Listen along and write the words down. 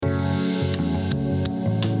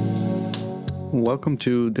Welcome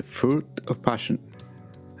to The Fruit of Passion.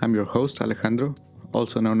 I'm your host, Alejandro,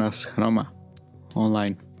 also known as Hanoma,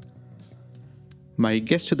 online. My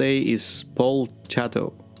guest today is Paul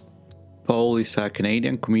Chato. Paul is a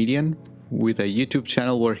Canadian comedian with a YouTube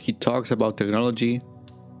channel where he talks about technology,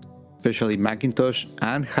 especially Macintosh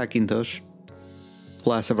and Hackintosh,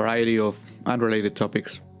 plus a variety of unrelated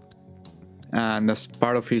topics. And as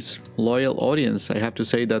part of his loyal audience, I have to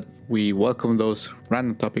say that we welcome those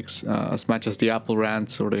random topics as much as the Apple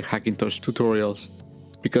rants or the Hackintosh tutorials,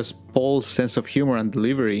 because Paul's sense of humor and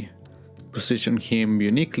delivery position him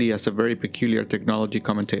uniquely as a very peculiar technology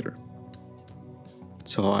commentator.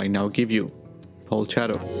 So I now give you Paul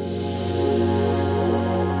Chato.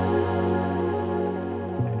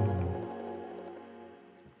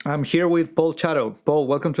 I'm here with Paul Chato. Paul,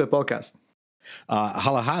 welcome to the podcast.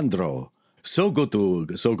 Alejandro, so good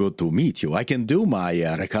to meet you. I can do my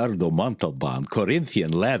Ricardo Montalban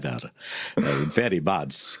Corinthian leather, very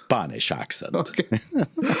bad Spanish accent. Okay.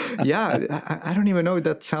 Yeah, I don't even know if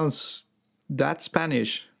that sounds that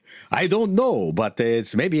Spanish. I don't know, but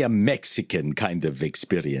it's maybe a Mexican kind of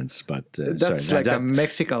experience. But that's like a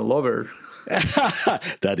Mexican lover.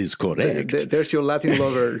 That is correct. There's your Latin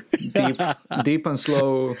lover, deep and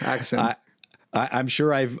slow accent. I'm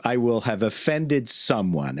sure I will have offended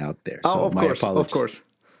someone out there. So of course.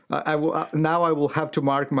 I will now. I will have to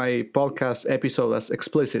mark my podcast episode as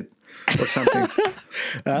explicit or something.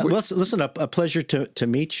 Listen, a pleasure to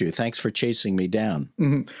meet you. Thanks for chasing me down.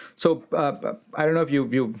 Mm-hmm. So I don't know if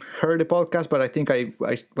you've heard the podcast, but I think I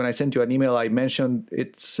when I sent you an email, I mentioned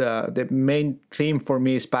it's the main theme for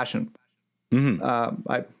me is passion. Mm-hmm.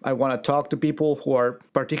 I want to talk to people who are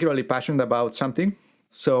particularly passionate about something.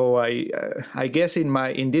 So I guess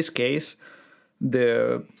in this case,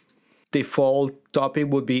 the default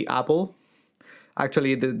topic would be Apple.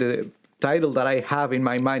 Actually, the title that I have in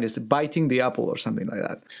my mind is "Biting the Apple" or something like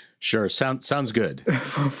that. Sure, sounds good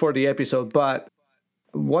for the episode. But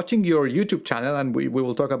watching your YouTube channel, and we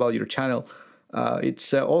will talk about your channel,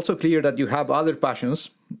 it's also clear that you have other passions.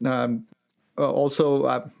 Also,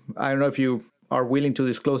 I don't know if you are willing to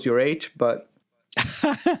disclose your age, but.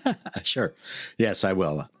 Sure. Yes, I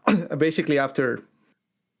will. Basically, after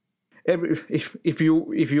if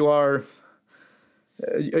you are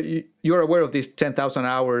you're aware of this 10,000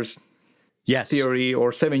 hours theory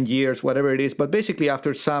or 7 years, whatever it is, but basically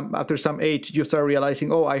after some age, you start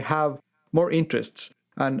realizing, I have more interests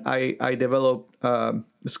and I develop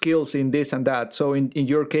skills in this and that. So in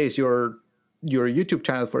your case, your YouTube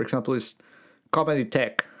channel, for example, is comedy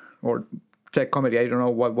tech or tech comedy. I don't know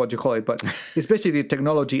what you call it, but it's basically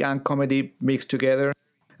technology and comedy mixed together.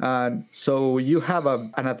 And so you have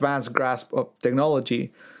an advanced grasp of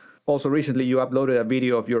technology. Also, recently you uploaded a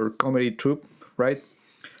video of your comedy troupe, right?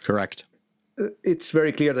 Correct. It's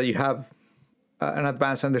very clear that you have an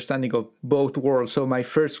advanced understanding of both worlds. So my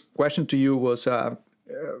first question to you was,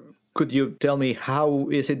 could you tell me how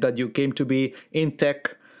is it that you came to be in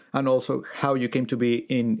tech and also how you came to be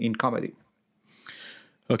in comedy?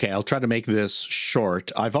 Okay, I'll try to make this short.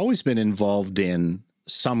 I've always been involved in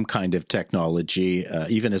some kind of technology.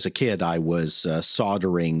 Even as a kid, I was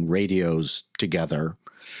soldering radios together.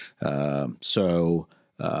 And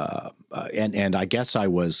I guess I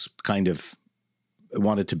was kind of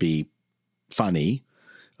wanted to be funny.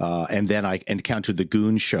 And then I encountered the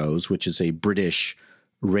Goon Shows, which is a British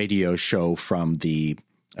radio show from the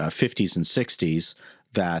 50s and 60s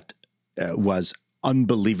that was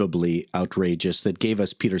unbelievably outrageous, that gave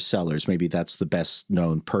us Peter Sellers. Maybe that's the best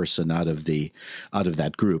known person out of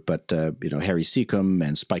that group. But Harry Seacombe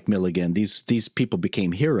and Spike Milligan, these people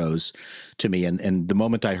became heroes to me. And the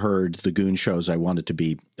moment I heard the Goon Shows, I wanted to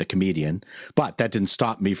be a comedian. But that didn't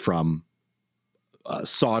stop me from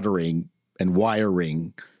soldering and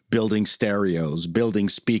wiring, building stereos, building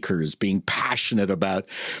speakers, being passionate about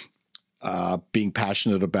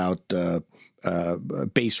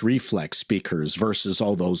bass reflex speakers versus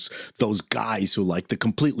all those guys who like the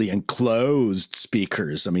completely enclosed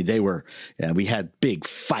speakers. I mean, we had big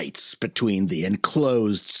fights between the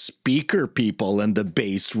enclosed speaker people and the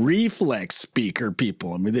bass reflex speaker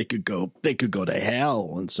people. I mean, they could go to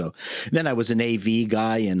hell. And so then I was an AV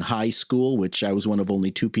guy in high school, which I was one of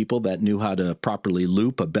only two people that knew how to properly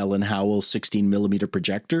loop a Bell & Howell 16 millimeter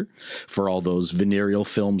projector for all those venereal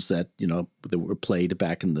films that were played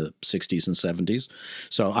back in the 60s and 70s.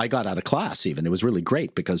 So I got out of class even. It was really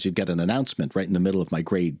great because you'd get an announcement right in the middle of my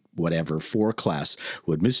grade, 4 class.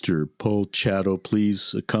 Would Mr. Paul Chato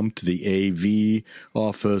please come to the AV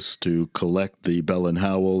office to collect the Bell &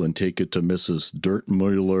 Howell and take it to Mrs.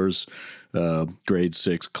 Dirtmuller's grade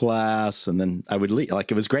 6 class? And then I would leave.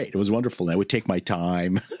 Like, it was great. It was wonderful. And I would take my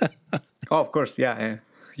time. Oh, of course, yeah.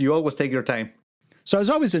 You always take your time. So I was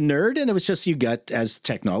always a nerd, and it was just you got as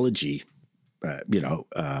technology,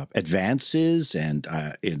 advances and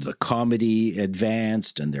the comedy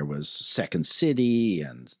advanced, and there was Second City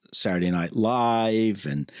and Saturday Night Live,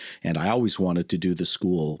 and I always wanted to do the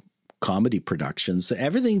school comedy productions.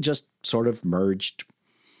 Everything just sort of merged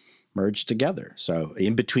together. So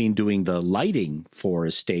in between doing the lighting for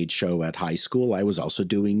a stage show at high school, I was also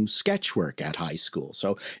doing sketch work at high school.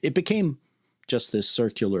 So it became just this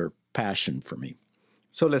circular passion for me.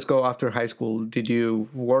 So let's go after high school. Did you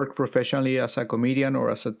work professionally as a comedian or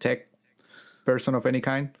as a tech person of any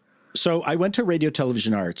kind? So I went to Radio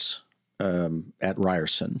Television Arts at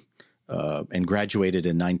Ryerson and graduated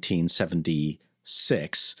in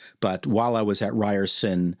 1976. But while I was at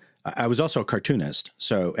Ryerson, I was also a cartoonist.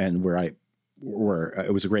 So, and it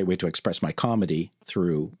was a great way to express my comedy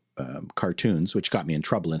through cartoons, which got me in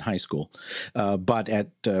trouble in high school. But at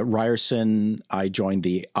Ryerson, I joined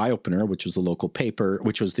the Eye Opener, which was the local paper,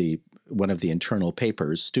 which was one of the internal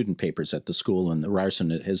papers, student papers at the school. And the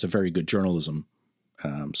Ryerson is a very good journalism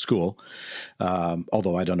school.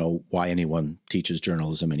 Although I don't know why anyone teaches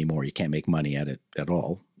journalism anymore. You can't make money at it at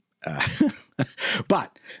all.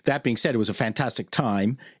 But that being said, it was a fantastic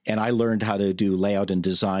time, and I learned how to do layout and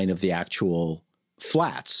design of the actual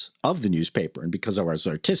flats of the newspaper. And because I was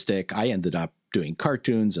artistic, I ended up doing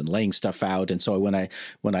cartoons and laying stuff out. And so when I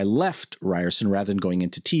left Ryerson, rather than going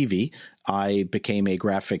into TV, I became a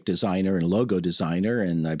graphic designer and logo designer,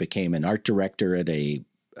 and I became an art director at a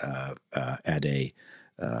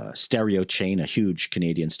stereo chain, a huge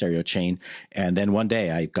Canadian stereo chain. And then one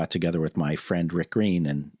day I got together with my friend Rick Green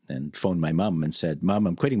and phoned my mom and said, "Mom,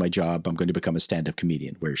 I'm quitting my job. I'm going to become a stand-up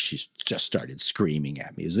comedian," where she just started screaming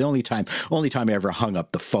at me. It was the only time I ever hung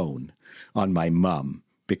up the phone on my mom.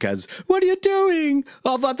 Because, "What are you doing?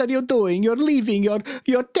 Oh, what are you doing? You're leaving your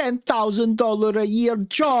 $10,000 a year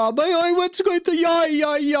job. I was going to,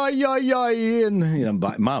 and,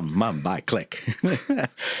 mom, bye, click."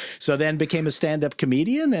 So then became a stand-up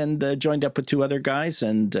comedian and joined up with two other guys,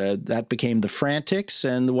 and that became the Frantics.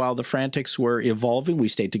 And while the Frantics were evolving, we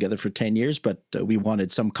stayed together for 10 years, but we wanted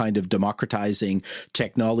some kind of democratizing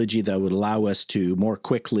technology that would allow us to more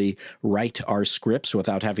quickly write our scripts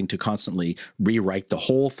without having to constantly rewrite the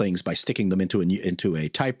whole things by sticking them into a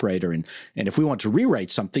typewriter. And if we want to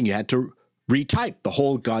rewrite something, you had to retype the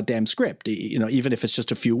whole goddamn script, even if it's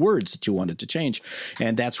just a few words that you wanted to change.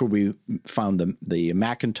 And that's where we found the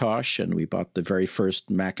Macintosh, and we bought the very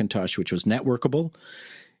first Macintosh, which was networkable.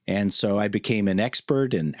 And so I became an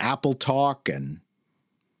expert in Apple Talk, and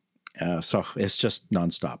so it's just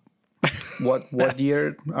nonstop. What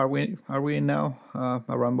year are we in now?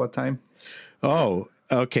 Around what time? Oh,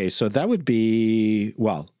 okay. So that would be,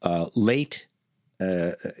 late,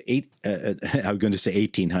 I'm going to say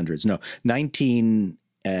 1800s. No,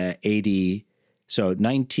 1980. So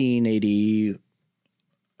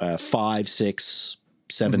 1985, 6,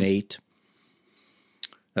 7, 8.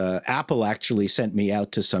 Apple actually sent me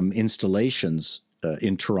out to some installations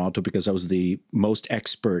in Toronto because I was the most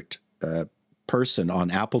expert person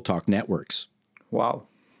on Apple Talk networks. Wow.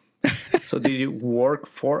 So did you work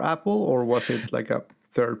for Apple, or was it like a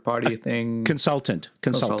third-party thing? Consultant.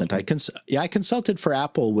 I consulted for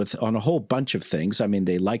Apple on a whole bunch of things. I mean,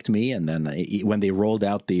 they liked me, and then when they rolled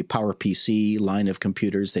out the PowerPC line of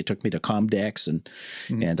computers, they took me to Comdex, and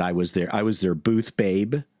I was their booth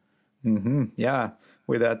babe. Mm-hmm. Yeah,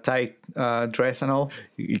 with a tight dress and all.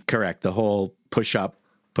 Correct. The whole push-up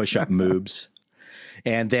moves.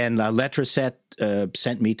 And then Letraset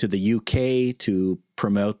sent me to the UK to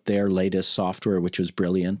promote their latest software, which was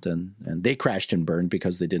brilliant. And they crashed and burned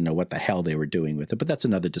because they didn't know what the hell they were doing with it. But that's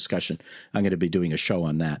another discussion. I'm going to be doing a show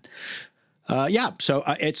on that. So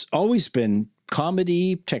it's always been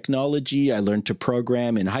comedy, technology. I learned to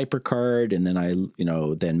program in HyperCard, and then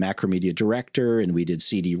then Macromedia Director, and we did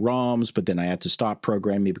CD-ROMs, but then I had to stop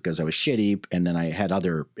programming because I was shitty, and then I had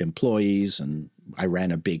other employees, and I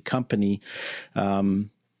ran a big company.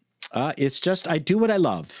 It's just, I do what I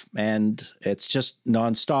love, and it's just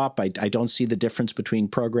nonstop. I don't see the difference between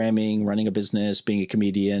programming, running a business, being a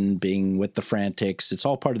comedian, being with the Frantics. It's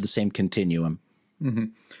all part of the same continuum. Mm-hmm.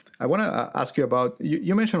 I want to ask you about,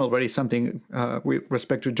 you mentioned already something with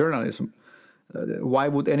respect to journalism. Why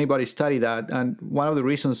would anybody study that? And one of the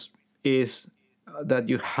reasons is that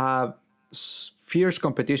you have fierce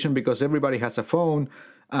competition because everybody has a phone,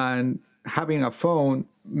 and having a phone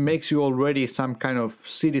makes you already some kind of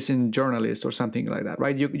citizen journalist or something like that,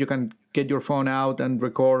 right? You can get your phone out and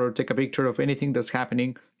record or take a picture of anything that's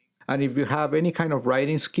happening. And if you have any kind of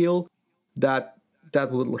writing skill, that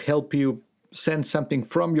will help you send something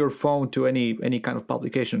from your phone to any kind of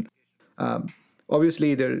publication.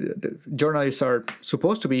 Obviously, the journalists are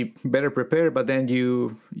supposed to be better prepared, but then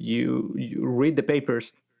you read the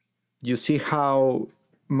papers, you see how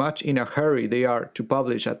much in a hurry they are to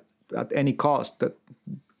publish at any cost, that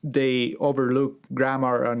they overlook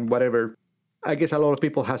grammar and whatever. I guess a lot of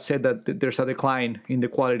people have said that there's a decline in the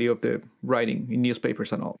quality of the writing in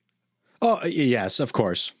newspapers and all. Oh, yes, of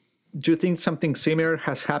course. Do you think something similar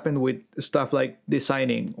has happened with stuff like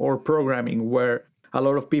designing or programming, where a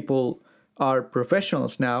lot of people are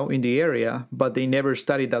professionals now in the area, but they never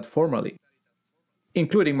studied that formally,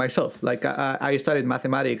 including myself? Like I studied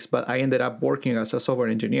mathematics, but I ended up working as a software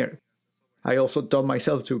engineer. I also taught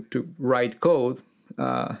myself to write code.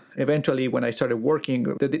 Eventually, when I started working,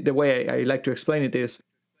 the way I like to explain it is,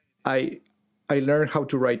 I learned how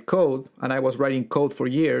to write code, and I was writing code for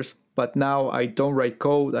years, but now I don't write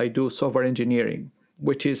code, I do software engineering,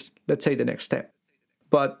 which is, let's say, the next step.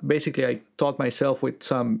 But basically, I taught myself with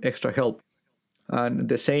some extra help. And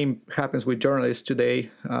the same happens with journalists today,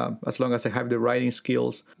 as long as I have the writing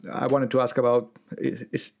skills. I wanted to ask about,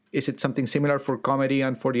 is it something similar for comedy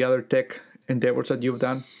and for the other tech endeavors that you've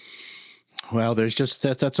done? Well, there's just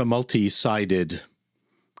that's a multi-sided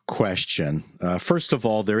question. First of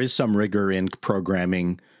all, there is some rigor in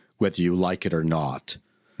programming, whether you like it or not.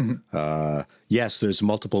 Yes, there's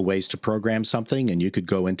multiple ways to program something, and you could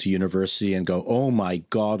go into university and go, oh my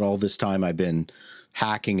God, all this time I've been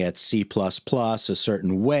hacking at C++ a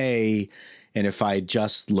certain way, and if I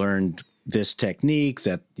just learned this technique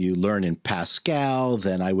that you learn in Pascal,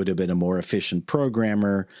 then I would have been a more efficient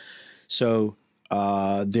programmer. So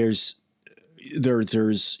there's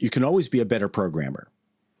you can always be a better programmer.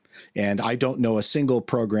 And I don't know a single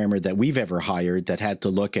programmer that we've ever hired that had to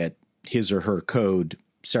look at his or her code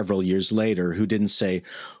several years later who didn't say,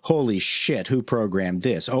 holy shit, who programmed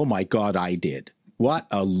this? Oh my God, I did.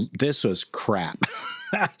 This was crap.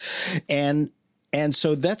 and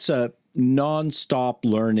so that's a nonstop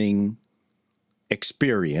learning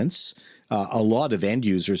experience. A lot of end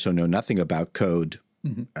users who know nothing about code,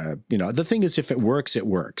 the thing is, if it works, it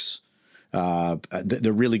works.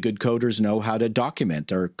 The really good coders know how to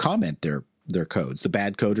document or comment their codes. The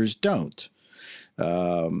bad coders don't.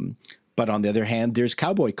 But on the other hand, there's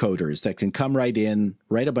cowboy coders that can come right in,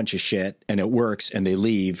 write a bunch of shit, and it works, and they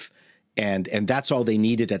leave, and that's all they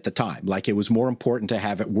needed at the time. Like, it was more important to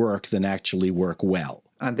have it work than actually work well.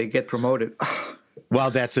 And they get promoted.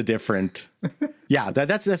 Well, that's a different,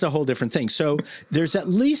 that's a whole different thing. So there's at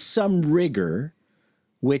least some rigor,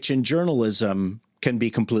 which in journalism can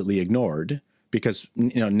be completely ignored, because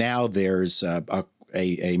now there's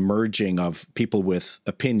a merging of people with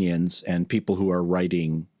opinions and people who are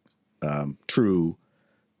writing true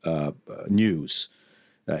news.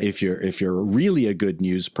 If you're really a good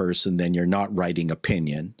news person, then you're not writing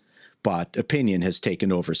opinion, but opinion has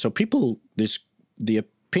taken over. So the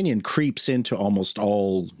opinion creeps into almost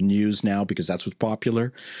all news now because that's what's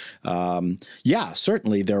popular.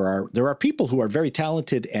 Certainly there are people who are very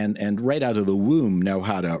talented and right out of the womb know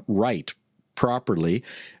how to write properly.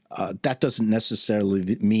 That doesn't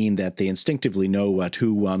necessarily mean that they instinctively know what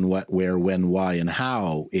who, when, what, where, when, why, and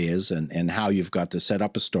how is, and how you've got to set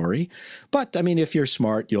up a story. But I mean, if you're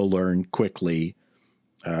smart, you'll learn quickly,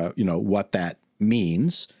 what that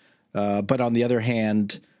means. But on the other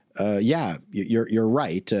hand, you're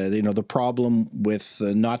right. The problem with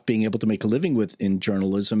not being able to make a living in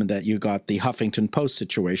journalism, and that you got the Huffington Post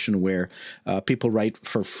situation where people write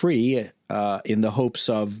for free in the hopes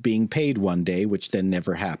of being paid one day, which then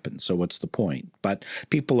never happens. So what's the point? But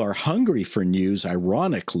people are hungry for news.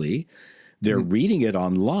 Ironically, they're reading it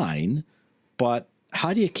online. But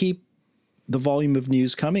how do you keep the volume of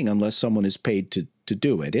news coming unless someone is paid to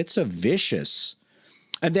do it? It's a vicious.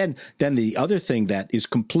 And then the other thing that is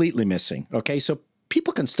completely missing, okay, so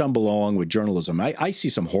people can stumble along with journalism. I see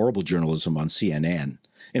some horrible journalism on CNN.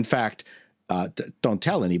 In fact, don't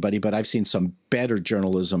tell anybody, but I've seen some better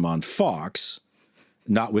journalism on Fox,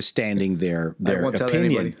 notwithstanding their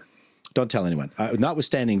opinion. Don't tell anyone.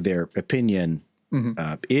 Notwithstanding their opinion,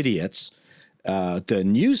 idiots, the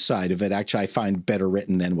news side of it, actually, I find better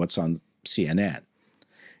written than what's on CNN.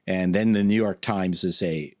 And then the New York Times is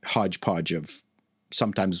a hodgepodge of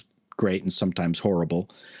sometimes great and sometimes horrible.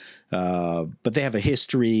 But they have a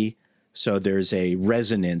history, so there's a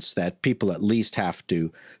resonance that people at least have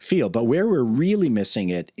to feel. But where we're really missing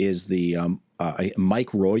it is the Mike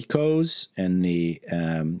Royko's and the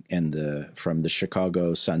from the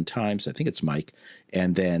Chicago Sun-Times, I think it's Mike,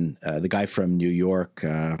 and then the guy from New York,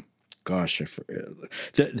 the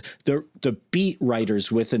beat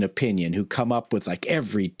writers with an opinion who come up with like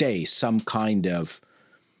every day some kind of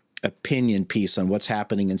opinion piece on what's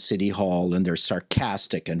happening in City Hall, and they're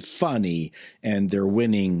sarcastic and funny, and they're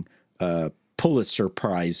winning Pulitzer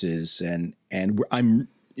prizes, and I'm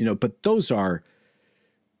but those are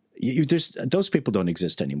those people don't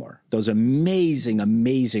exist anymore. Those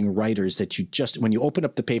amazing writers that you just, when you open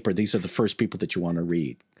up the paper, these are the first people that you want to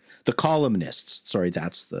read. The columnists. Sorry,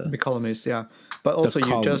 that's the columnists. Yeah, but also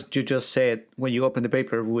you just said when you open the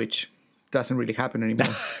paper, which doesn't really happen anymore.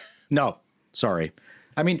 No, sorry.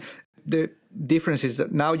 I mean, the difference is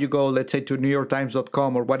that now you go, let's say, to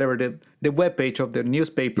NewYorkTimes.com or whatever, the webpage of the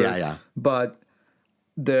newspaper. Yeah. But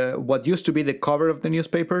what used to be the cover of the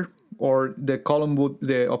newspaper, or the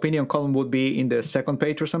opinion column would be in the second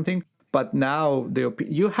page or something. But now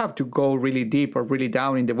you have to go really deep or really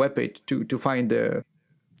down in the webpage to find the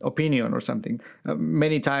opinion or something.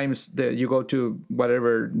 Many times you go to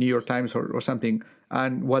whatever New York Times or something,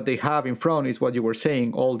 and what they have in front is what you were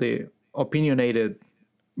saying, all the opinionated,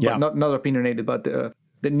 not opinionated, but the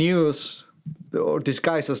news, or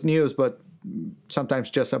disguised as news, but sometimes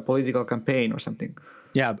just a political campaign or something.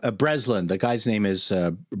 Yeah, Breslin. The guy's name is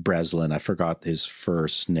Breslin. I forgot his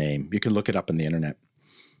first name. You can look it up on the internet.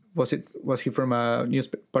 Was he from a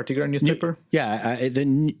particular newspaper?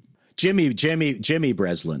 Jimmy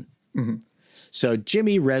Breslin. Mm-hmm. So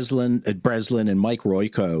Jimmy Breslin and Mike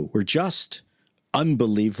Royko were just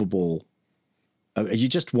unbelievable. You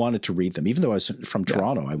just wanted to read them. Even though I was from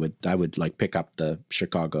Toronto, I would like pick up the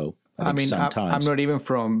Chicago. I'm not even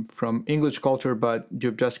from English culture, but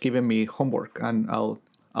you've just given me homework, and I'll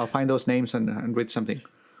find those names and read something.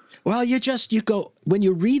 Well, you go, when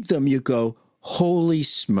you read them, you go, holy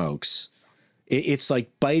smokes. It's like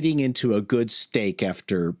biting into a good steak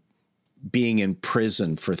after being in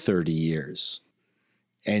prison for 30 years.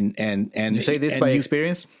 And you say this by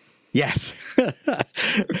experience? Yes.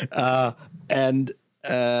 And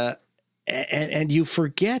you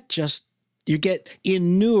forget, you get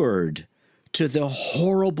inured to the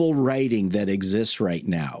horrible writing that exists right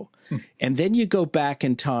now. And then you go back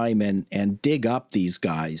in time and dig up these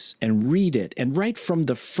guys and read it. And right from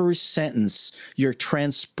the first sentence, you're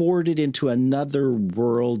transported into another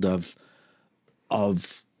world of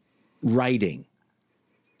writing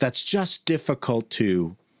that's just difficult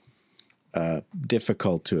to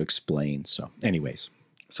explain. So anyways.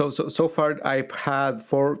 So far, I've had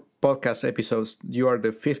 4 podcast episodes. You are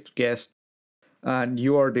the 5th guest, and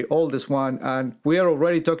you are the oldest one. And we are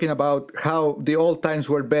already talking about how the old times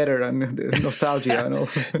were better and the nostalgia and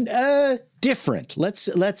all. Different. Let's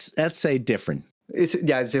say different. It's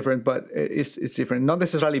different, but it's different. Not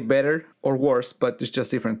necessarily better or worse, but it's just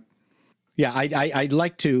different. Yeah, I'd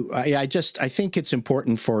like to. I think it's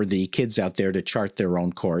important for the kids out there to chart their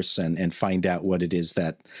own course and find out what it is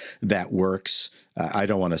that works. I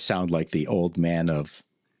don't want to sound like the old man of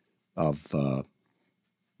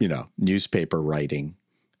newspaper writing.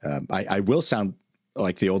 I will sound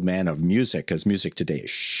like the old man of music, because music today is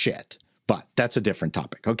shit. But that's a different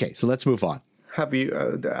topic. Okay, so let's move on. Have you?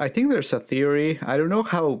 I think there's a theory. I don't know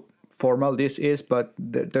how formal this is, but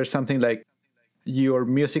there's something like, your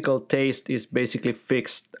musical taste is basically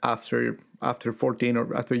fixed after 14,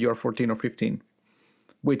 or after you're 14 or 15,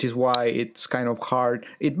 which is why it's kind of hard.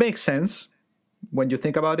 It makes sense when you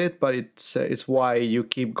think about it, but it's why you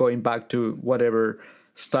keep going back to whatever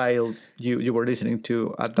style you were listening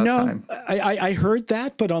to at that time. I heard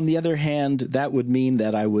that, but on the other hand, that would mean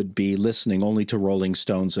that I would be listening only to Rolling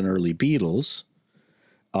Stones and early Beatles.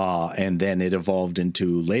 And then it evolved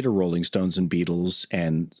into later Rolling Stones and Beatles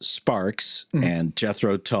and Sparks and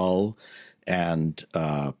Jethro Tull and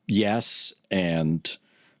Yes, and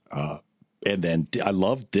then I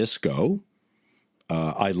love disco.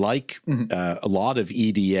 I like a lot of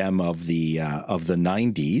EDM of the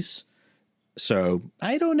 90s. So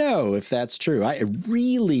I don't know if that's true. I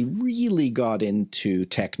really got into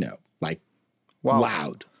techno, like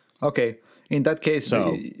loud. Okay. In that case,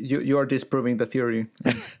 you are disproving the theory.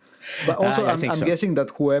 But also, I'm guessing that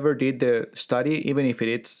whoever did the study, even if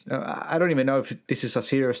it's, I don't even know if this is a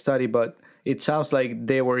serious study, but it sounds like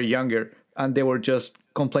they were younger and they were just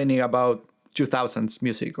complaining about 2000s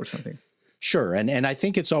music or something. Sure. And I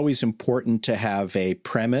think it's always important to have a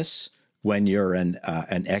premise when you're an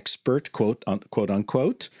expert, quote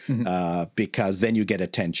unquote, because then you get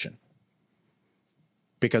attention.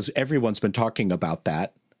 Because everyone's been talking about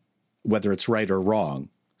that, whether it's right or wrong.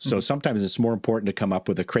 So sometimes it's more important to come up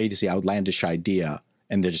with a crazy, outlandish idea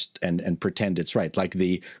and and pretend it's right. Like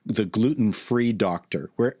the gluten-free doctor.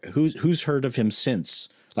 Who's heard of him since?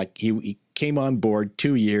 Like he came on board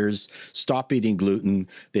 2 years, stop eating gluten.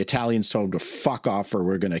 The Italians told him to fuck off or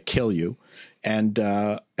we're going to kill you. And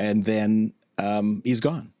then he's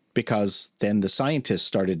gone, because then the scientists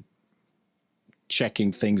started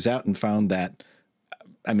checking things out and found that,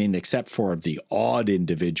 I mean, except for the odd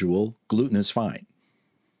individual, gluten is fine.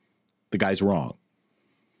 The guy's wrong.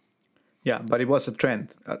 Yeah, but it was a trend.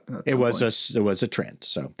 It was a trend.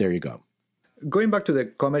 So there you go. Going back to the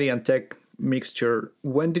comedy and tech mixture,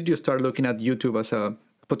 when did you start looking at YouTube as a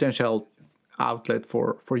potential outlet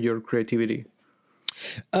for your creativity?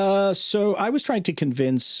 So I was trying to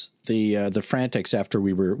convince the Frantics after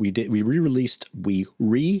we re-released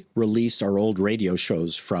our old radio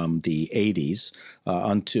shows from the 80s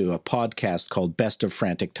onto a podcast called Best of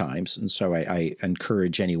Frantic Times. And so I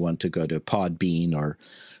encourage anyone to go to Podbean or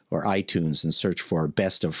iTunes and search for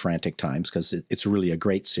Best of Frantic Times, because it's really a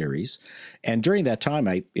great series. And during that time,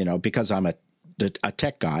 because I'm a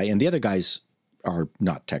tech guy and the other guys are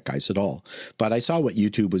not tech guys at all, but I saw what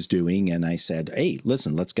YouTube was doing and I said, hey,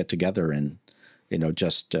 listen, let's get together and,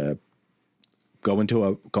 just go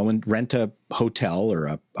and rent a hotel or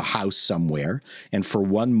a house somewhere. And for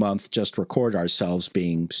 1 month, just record ourselves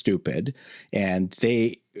being stupid. And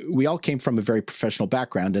we all came from a very professional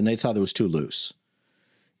background and they thought it was too loose.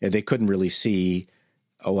 They couldn't really see,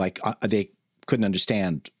 they couldn't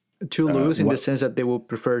understand. Too loose in the sense that they would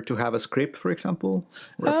prefer to have a script, for example,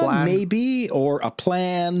 or a plan? Maybe, or a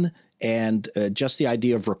plan, and just the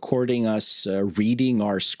idea of recording us reading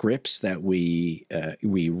our scripts that we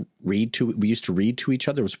used to read to each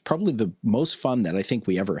other was probably the most fun that I think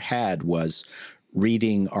we ever had, was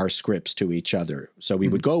reading our scripts to each other. So we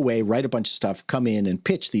would go away, write a bunch of stuff, come in and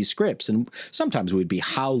pitch these scripts. And sometimes we'd be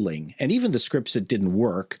howling. And even the scripts that didn't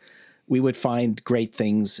work, we would find great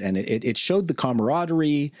things. And it showed the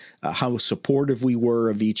camaraderie, how supportive we were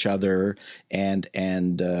of each other. And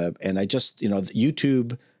I just,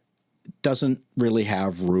 YouTube doesn't really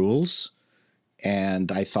have rules.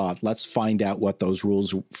 And I thought, let's find out what those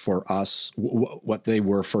rules for us, what they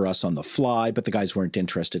were for us on the fly. But the guys weren't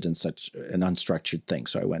interested in such an unstructured thing.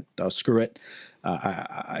 So I went, oh, screw it.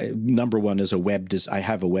 Number one is I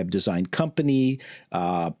have a web design company.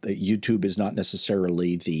 YouTube is not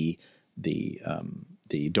necessarily the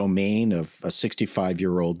domain of a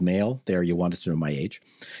 65-year-old male. There, you wanted to know my age.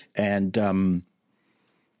 And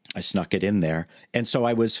I snuck it in there. And so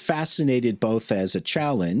I was fascinated both as a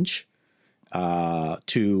challenge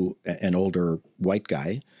to an older white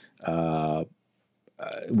guy,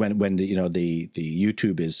 when the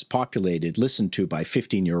YouTube is populated, listened to by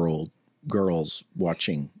 15-year-old girls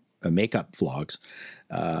watching makeup vlogs.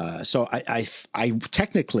 So I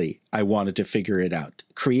technically I wanted to figure it out.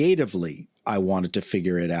 Creatively, I wanted to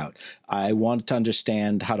figure it out. I wanted to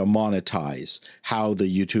understand how to monetize, how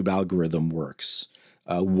the YouTube algorithm works.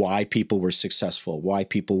 Why people were successful, why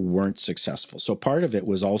people weren't successful. So part of it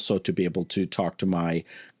was also to be able to talk to my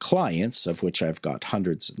clients, of which I've got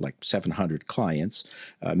hundreds, like 700 clients,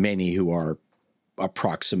 many who are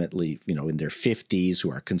approximately, in their 50s,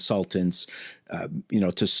 who are consultants,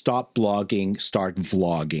 to stop blogging, start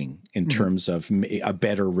vlogging in terms of a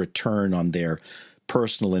better return on their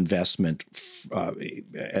personal investment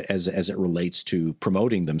as it relates to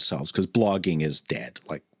promoting themselves, because blogging is dead.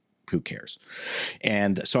 Like, who cares?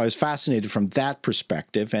 And so I was fascinated from that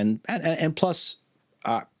perspective, and plus,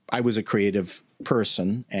 I was a creative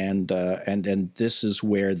person, and this is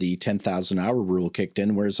where the 10,000-hour rule kicked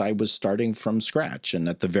in, whereas I was starting from scratch. And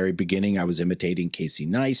at the very beginning, I was imitating Casey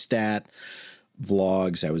Neistat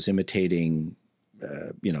vlogs. I was imitating,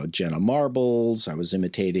 Jenna Marbles. I was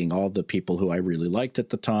imitating all the people who I really liked at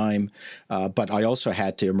the time. But I also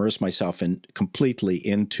had to immerse myself completely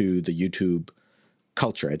into the YouTube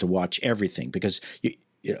culture. I had to watch everything, because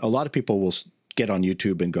a lot of people will get on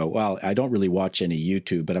YouTube and go, well, I don't really watch any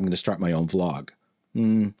YouTube, but I'm going to start my own vlog.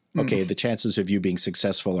 Okay, the chances of you being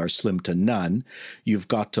successful are slim to none. You've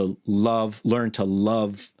got to learn to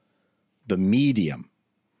love the medium.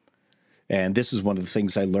 And this is one of the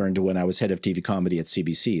things I learned when I was head of TV comedy at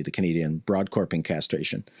CBC, the Canadian Broadcasting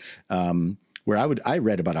Station, where I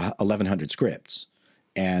read about 1,100 scripts,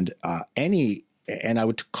 and I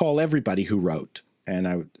would call everybody who wrote.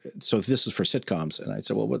 And so this is for sitcoms. And I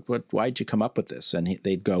said, well, why'd you come up with this? And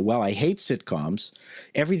they'd go, well, I hate sitcoms.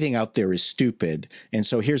 Everything out there is stupid. And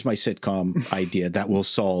so here's my sitcom idea that will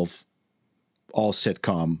solve all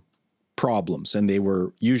sitcom problems. And they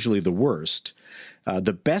were usually the worst.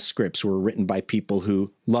 The best scripts were written by people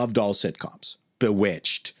who loved all sitcoms.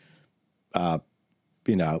 Bewitched, 8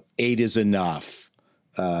 is Enough,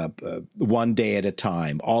 One Day at a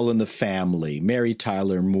Time, All in the Family, Mary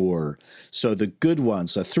Tyler Moore. So the good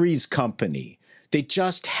ones, Three's Company, they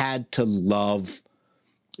just had to love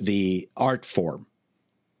the art form.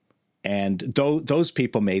 And those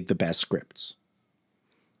people made the best scripts,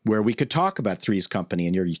 where we could talk about Three's Company,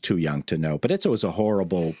 and you're too young to know, but it was a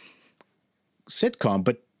horrible sitcom,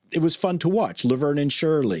 but it was fun to watch. Laverne and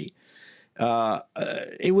Shirley.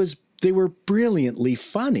 They were brilliantly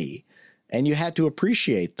funny, and you had to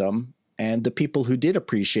appreciate them. And the people who did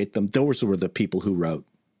appreciate them, those were the people who wrote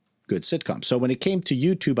good sitcoms. So when it came to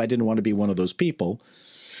YouTube, I didn't want to be one of those people.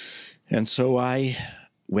 And so I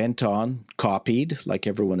went on, copied like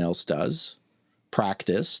everyone else does,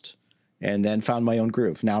 practiced, and then found my own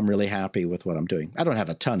groove. Now I'm really happy with what I'm doing. I don't have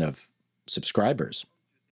a ton of subscribers.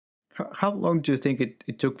 How long do you think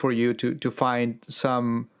it took for you to find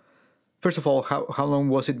some? First of all, how long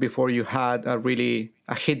was it before you had a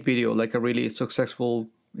hit video, like a really successful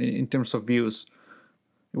in terms of views?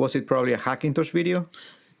 Was it probably a Hackintosh video?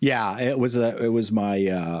 Yeah, it was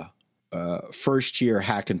my first year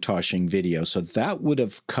Hackintoshing video. So that would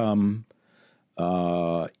have come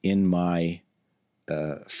in my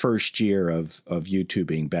first year of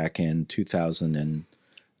YouTubing back in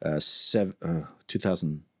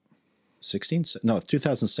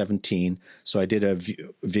 2017. So I did a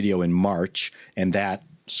video in March, and that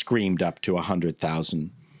screamed up to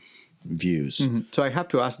 100,000 views. Mm-hmm. So I have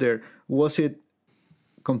to ask there, was it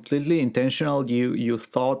completely intentional? You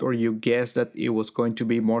thought or you guessed that it was going to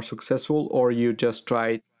be more successful, or you just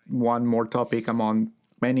tried one more topic among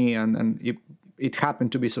many and it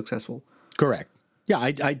happened to be successful? Correct. Yeah,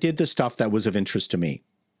 I did the stuff that was of interest to me.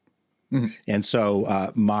 Mm-hmm. And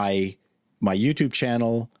so my YouTube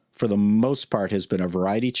channel, for the most part, has been a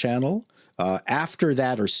variety channel. After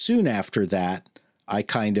that, or soon after that, I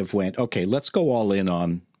kind of went, okay, let's go all in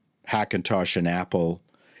on Hackintosh and Apple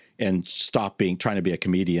and stop trying to be a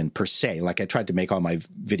comedian per se. Like I tried to make all my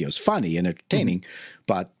videos funny and entertaining,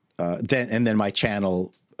 but then my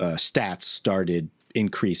channel stats started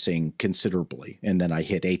increasing considerably, and then I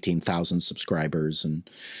hit 18,000 subscribers.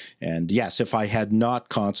 And yes, if I had not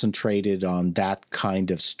concentrated on that kind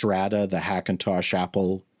of strata, the Hackintosh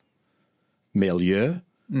Apple milieu,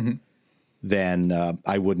 mm-hmm. then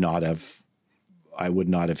I would not have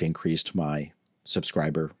increased my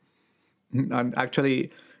subscriber. And actually,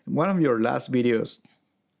 one of your last videos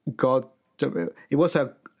it was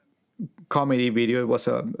a comedy video. It was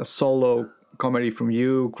a solo comedy from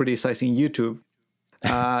you criticizing YouTube.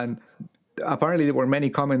 And apparently there were many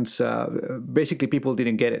comments. Basically, people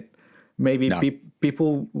didn't get it. Maybe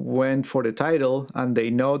people went for the title and they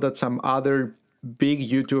know that some other big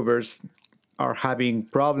YouTubers are having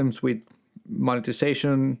problems with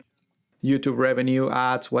monetization, YouTube revenue,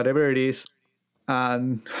 ads, whatever it is.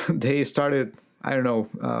 And they started, I don't know,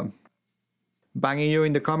 banging you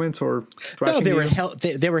in the comments or thrashing you? No,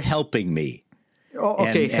 they were helping me. Oh,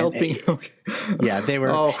 okay, helping. Okay. Yeah, they were.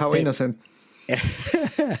 Oh, how innocent.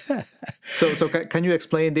 So can you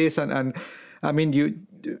explain this? And I mean, you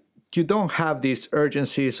don't have these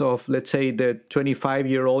urgencies of, let's say, the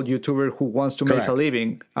 25-year-old YouTuber who wants to make a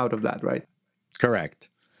living out of that, right? Correct.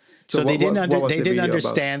 So they didn't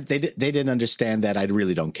understand. They didn't understand that I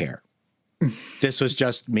really don't care. This was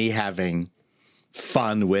just me having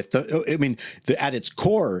fun with at its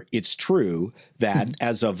core, it's true that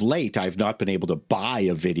as of late, I've not been able to buy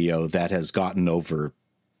a video that has gotten over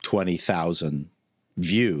 20,000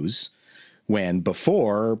 views, when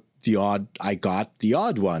before I got the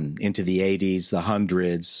odd one into the 80s, the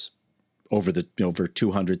hundreds, over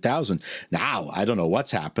 200,000. Now I don't know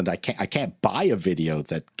what's happened. I can't buy a video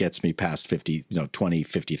that gets me past 50,000.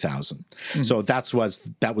 Mm-hmm. So that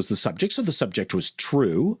was the subject. So the subject was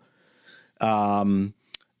true. And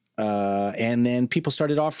then people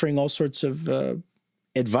started offering all sorts of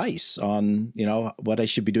advice on, what I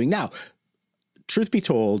should be doing. Now, truth be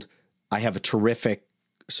told, I have a terrific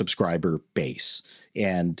subscriber base,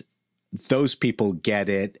 and those people get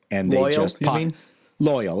it, and they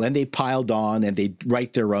loyal, and they piled on, and they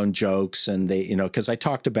write their own jokes, and they, because I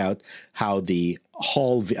talked about how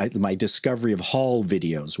my discovery of haul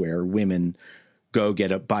videos where women go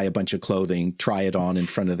buy a bunch of clothing, try it on in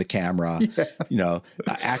front of the camera,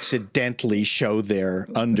 accidentally show their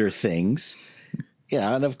under things.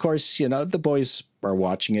 Yeah, and of course, the boys are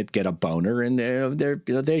watching it, get a boner, and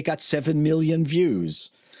they got 7 million views.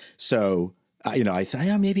 So, I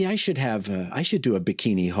thought, maybe I should do a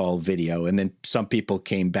bikini haul video. And then some people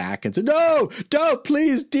came back and said, no, don't,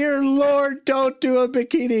 please, dear Lord, don't do a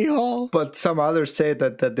bikini haul. But some others say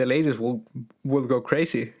that the ladies will go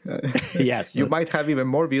crazy. Yes. You might have even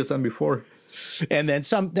more views than before. And then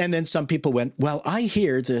some people went, well, I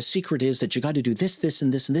hear the secret is that you got to do this, this,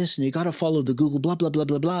 and this, and this, and you got to follow the Google blah, blah, blah,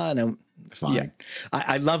 blah, blah. And I'm fine. Yeah.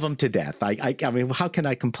 I love them to death. I mean, how can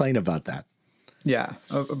I complain about that? Yeah.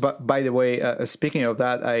 But by the way, speaking of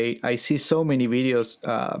that, I see so many videos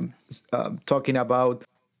talking about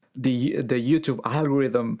the YouTube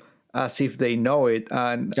algorithm as if they know it.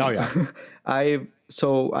 And Oh, yeah.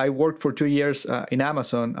 I worked for 2 years in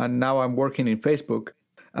Amazon, and now I'm working in Facebook.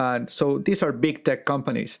 And so these are big tech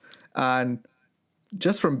companies. And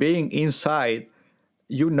just from being inside,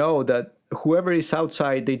 you know that whoever is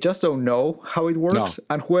outside, they just don't know how it No. works.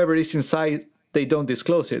 And whoever is inside, they don't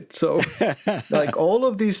disclose it. So like all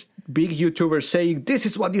of these big YouTubers saying, this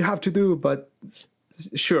is what you have to do. But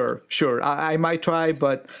sure, I might try,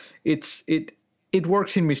 but it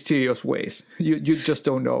works in mysterious ways. You just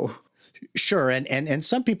don't know. Sure, and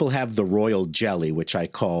some people have the royal jelly, which I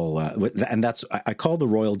call, and I call the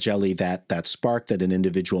royal jelly that spark that an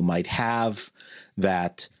individual might have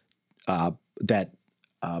that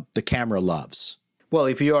the camera loves. Well,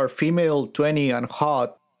 if you are female, 20 and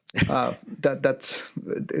hot, that's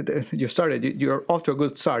you started. You're off to a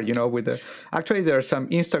good start. With actually there are some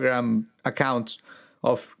Instagram accounts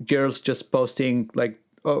of girls just posting like,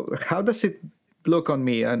 oh, how does it look on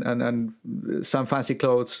me, and some fancy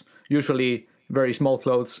clothes, usually very small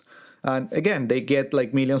clothes, and again they get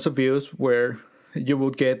like millions of views where you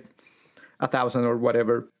would get 1,000 or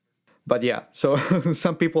whatever. But yeah, so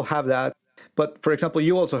some people have that. But for example,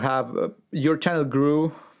 you also have your channel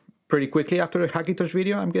grew pretty quickly after the Hackintosh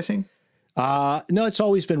video, I'm guessing. No, it's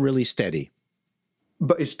always been really steady.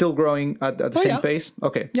 But it's still growing at the same pace?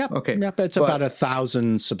 Okay. Yep. Okay. Yep. It's about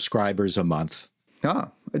 1,000 subscribers a month.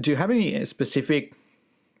 Do you have any specific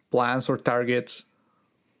plans or targets?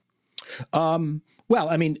 Well,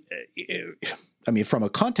 I mean, from a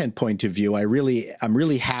content point of view, I'm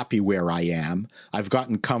really happy where I am. I've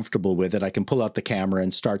gotten comfortable with it. I can pull out the camera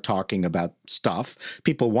and start talking about stuff.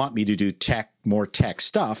 People want me to do more tech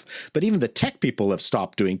stuff, but even the tech people have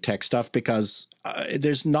stopped doing tech stuff because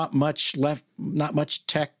there's not much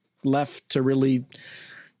tech left to really,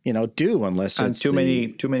 do unless and it's too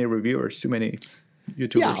many reviewers, too many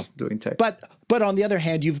YouTubers doing tech. But on the other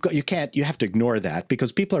hand, you have to ignore that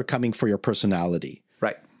because people are coming for your personality.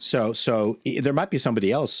 Right. So there might be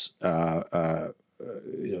somebody else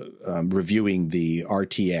reviewing the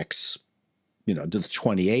RTX, the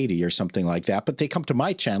 2080 or something like that, but they come to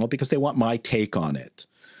my channel because they want my take on it.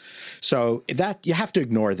 So that you have to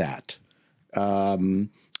ignore that.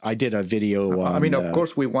 I did a video on. Of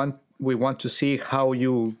course, we want to see how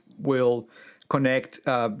you will connect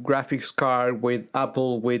graphics card with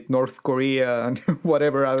Apple, with North Korea, and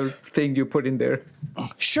whatever other thing you put in there.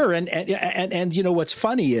 Sure, and what's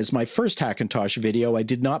funny is my first Hackintosh video, I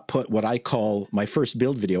did not put what I call my first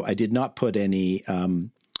build video. I did not put any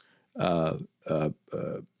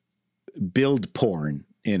build porn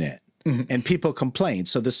in it, and people complained.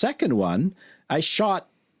 So the second one, I shot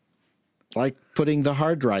like putting the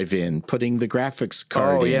hard drive in, putting the graphics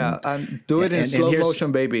card in. Oh yeah, and do it in slow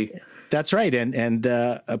motion, baby. That's right, and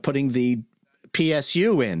putting the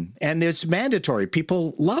PSU in, and it's mandatory.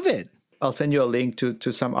 People love it. I'll send you a link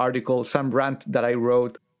to some article, some rant that I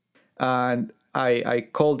wrote, and I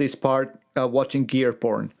call this part watching gear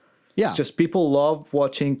porn. Yeah, it's just people love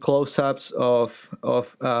watching close-ups of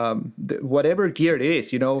whatever gear it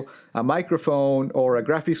is, a microphone or a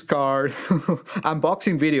graphics card,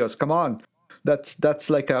 unboxing videos. Come on, that's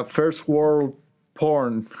like a first world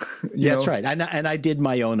porn. That's right. And I did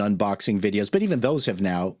my own unboxing videos, but even those have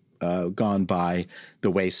now gone by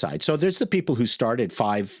the wayside. So there's the people who started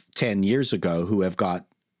 5-10 years ago who have got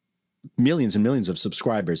millions and millions of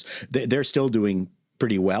subscribers. They're still doing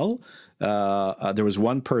pretty well. There was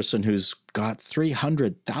one person who's got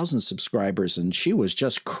 300,000 subscribers, and she was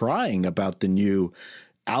just crying about the new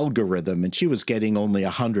algorithm, and she was getting only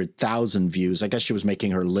 100,000 views. I guess she was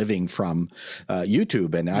making her living from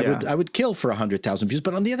YouTube, and I would kill for 100,000 views.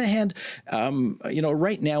 But on the other hand,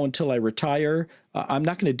 right now until I retire, I'm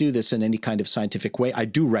not going to do this in any kind of scientific way. I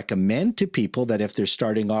do recommend to people that if they're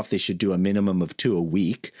starting off, they should do a minimum of 2 a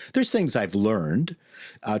week. There's things I've learned.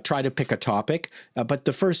 Try to pick a topic, but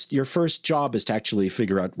your first job is to actually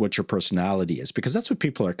figure out what your personality is, because that's what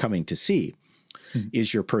people are coming to see.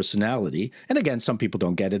 Is your personality. And again, some people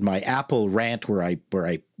don't get it. My Apple rant where I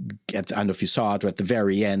don't know if you saw it, but at the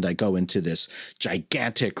very end, I go into this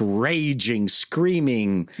gigantic, raging,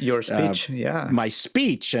 screaming. Your speech, my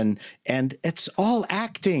speech. And it's all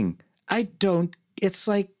acting. It's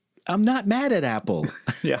like, I'm not mad at Apple.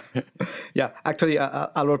 Yeah. Actually,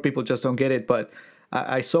 a lot of people just don't get it. But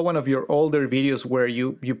I saw one of your older videos where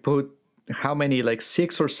you put how many, like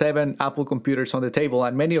 6 or 7 Apple computers on the table,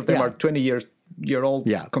 and many of them are 20-year-old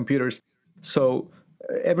computers. So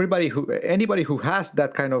anybody who has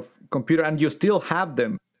that kind of computer and you still have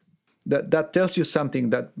them, that tells you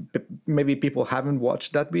something that maybe people haven't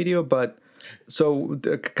watched that video. But so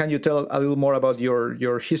can you tell a little more about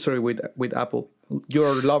your history with Apple,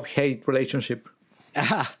 your love-hate relationship?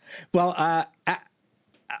 Well,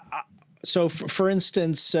 so for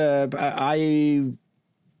instance, the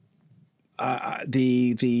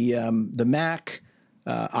Mac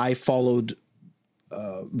I followed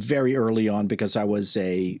very early on because I was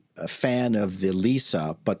a fan of the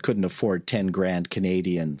Lisa, but couldn't afford 10 grand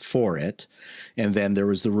Canadian for it. And then there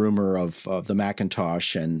was the rumor of the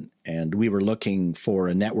Macintosh, and we were looking for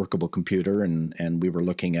a networkable computer, and we were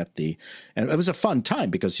looking at and it was a fun time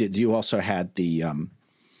because you also had the, you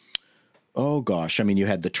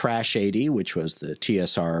had the Trash 80, which was the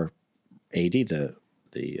TSR 80, the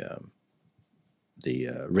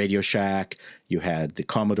Radio Shack. You had the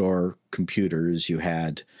Commodore computers. You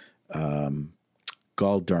had,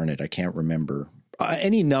 God darn it, I can't remember,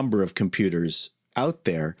 any number of computers out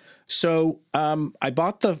there. So I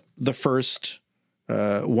bought the first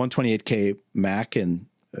 128K Mac in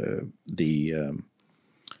the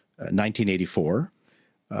 1984.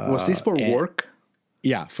 Was this for work?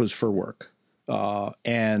 Yeah, it was for work.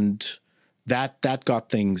 And that got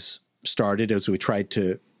things started as we tried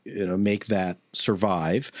to make that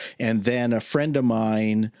survive. And then a friend of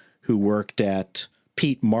mine who worked at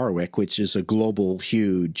Pete Marwick, which is a global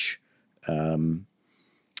huge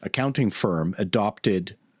accounting firm,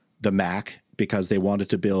 adopted the Mac because they wanted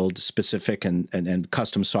to build specific and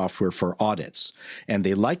custom software for audits. And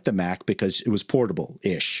they liked the Mac because it was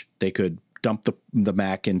portable-ish. They could dump the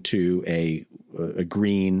Mac into a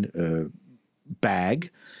green bag,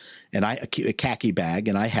 and a khaki bag,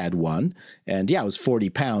 and I had one. And yeah, it was 40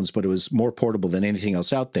 pounds, but it was more portable than anything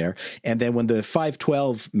else out there. And then when the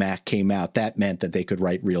 512 Mac came out, that meant that they could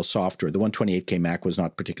write real software. The 128K Mac was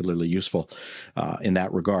not particularly useful in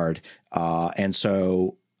that regard. And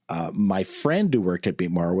so my friend who worked at Pete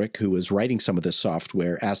Marwick, who was writing some of this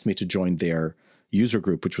software, asked me to join their user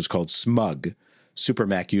group, which was called SMUG, Super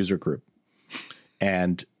Mac User Group.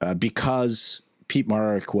 And because Pete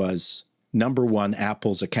Marwick was number one,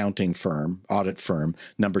 Apple's accounting firm, audit firm.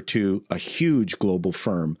 Number two, a huge global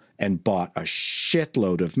firm, and bought a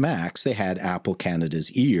shitload of Macs. They had Apple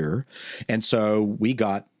Canada's ear. And so we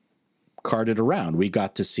got carted around. We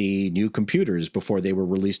got to see new computers before they were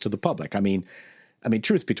released to the public. I mean,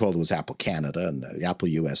 truth be told, it was Apple Canada, and Apple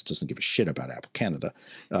US doesn't give a shit about Apple Canada.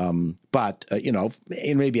 But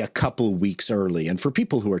maybe a couple of weeks early. And for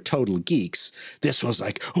people who are total geeks, this was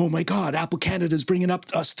like, oh my God, Apple Canada is bringing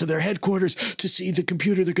us to their headquarters to see the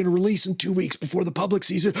computer they're going to release in 2 weeks before the public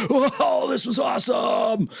sees it. Oh, this was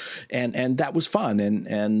awesome. And that was fun.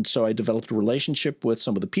 And so I developed a relationship with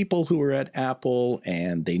some of the people who were at Apple,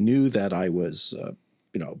 and they knew that I was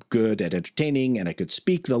good at entertaining and I could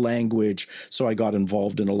speak the language. So I got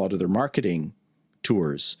involved in a lot of their marketing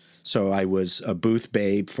tours. So I was a booth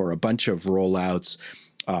babe for a bunch of rollouts.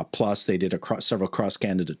 Plus they did several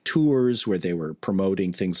cross-Canada tours where they were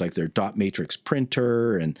promoting things like their dot matrix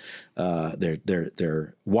printer and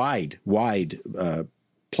their wide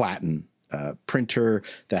platen printer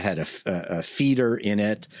that had a feeder in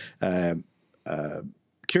it.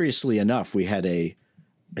 Curiously enough, we had I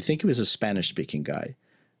think he was a Spanish-speaking guy,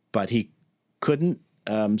 but he couldn't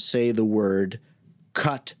say the word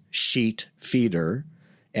cut sheet feeder.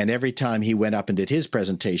 And every time he went up and did his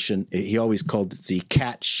presentation, he always called it the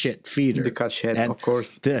cat shit feeder. The cat shit, and of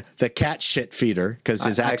course. The cat shit feeder, because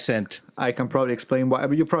his accent. I can probably explain why.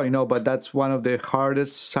 You probably know, but that's one of the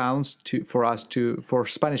hardest sounds for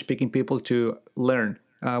Spanish-speaking people to learn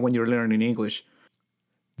when you're learning English.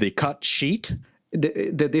 The cut sheet?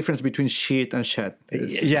 The difference between shit and shed.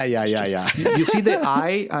 Yeah. You see the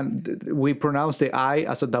I, and we pronounce the I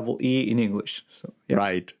as a double E in English. So yeah.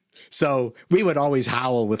 Right. So we would always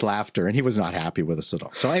howl with laughter, and he was not happy with us at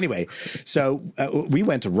all. So anyway, we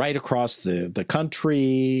went right across the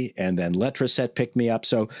country, and then Letraset picked me up.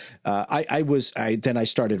 So I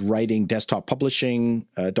started writing desktop publishing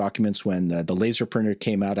documents when the laser printer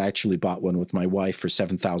came out. I actually bought one with my wife for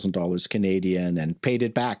 $7,000 Canadian and paid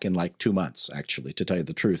it back in like 2 months, actually, to tell you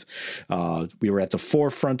the truth. We were at the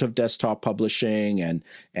forefront of desktop publishing, and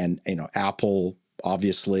Apple,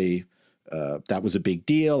 obviously, that was a big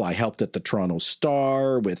deal. I helped at the Toronto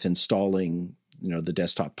Star with installing, the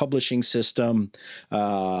desktop publishing system.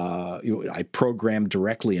 I programmed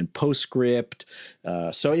directly in PostScript.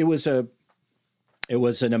 So it was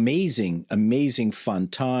an amazing fun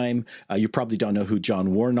time. You probably don't know who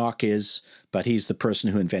John Warnock is, but he's the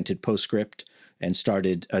person who invented PostScript and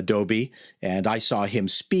started Adobe. And I saw him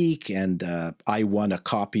speak, and I won a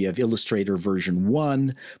copy of Illustrator version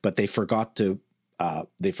 1, but they forgot to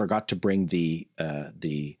bring the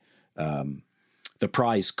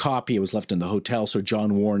prize copy. It was left in the hotel. So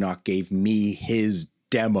John Warnock gave me his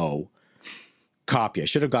demo copy. I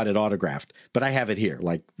should have got it autographed, but I have it here,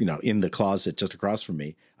 like, in the closet just across from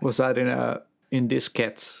me. Was that in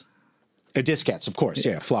diskettes? Diskettes, of course.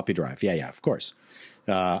 Yeah, floppy drive. Yeah, of course.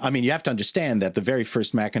 You have to understand that the very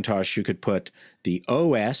first Macintosh, you could put the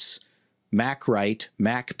OS, Mac Write,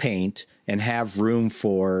 Mac Paint, and have room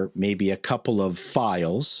for maybe a couple of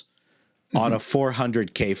files on a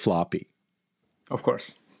 400K floppy. Of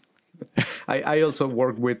course. I also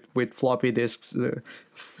worked with floppy disks,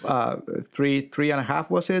 3.5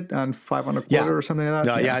 was it, and 5.25 or something like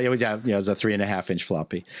that. No, it was a 3.5-inch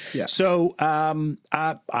floppy. Yeah. So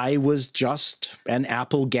I was just an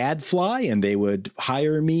Apple gadfly, and they would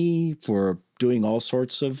hire me for doing all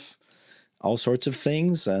sorts of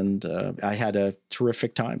things, and I had a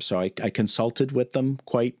terrific time. So I consulted with them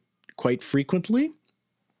quite frequently,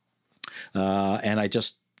 and I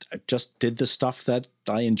just did the stuff that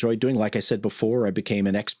I enjoyed doing. Like I said before, I became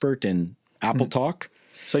an expert in Apple Talk.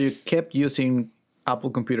 So you kept using Apple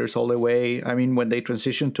computers all the way. I mean, when they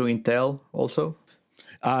transitioned to Intel also?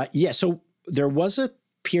 So there was a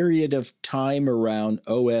period of time around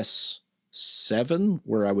OS 7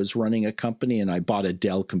 where I was running a company, and I bought a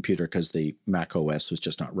Dell computer because the Mac OS was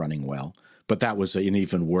just not running well. But that was an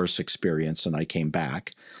even worse experience, and I came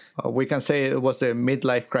back. We can say it was a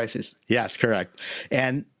midlife crisis. Yes, correct.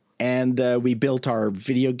 And we built our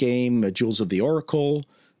video game, Jewels of the Oracle,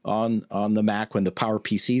 on the Mac when the Power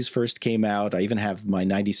PCs first came out. I even have my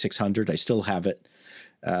 9600. I still have it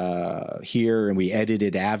here, and we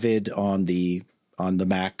edited Avid on the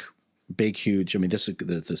Mac. Big, huge. I mean, the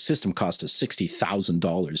system cost us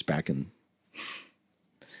 $60,000 back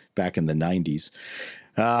in the 90s.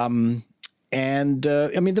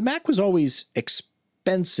 The Mac was always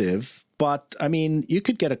expensive, but I mean, you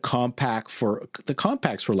could get a compact the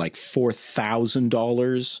compacts were like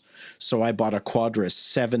 $4,000. So I bought a Quadra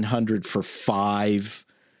 700 for $5,000.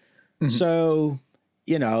 Mm-hmm. So,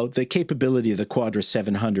 the capability of the Quadra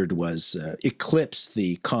 700 was eclipsed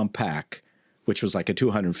the compact, which was like a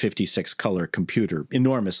 256 color computer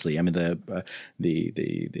enormously. I mean, the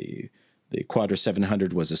Quadra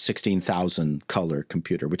 700 was a 16,000 color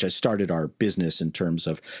computer, which I started our business in terms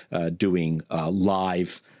of doing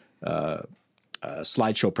live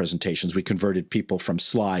slideshow presentations. We converted people from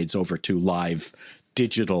slides over to live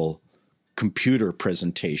digital computer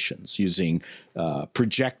presentations using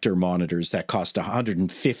projector monitors that cost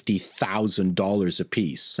 $150,000 a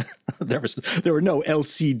piece. There were no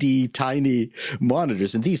LCD tiny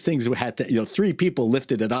monitors, and these things had to, 3 people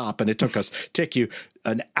lifted it up, and it took you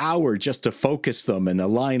an hour just to focus them and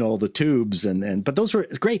align all the tubes, but those were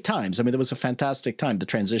great times. I mean, it was a fantastic time, the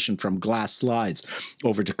transition from glass slides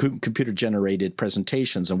over to computer generated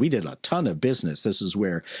presentations, and we did a ton of business. This is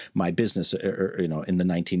where my business, in the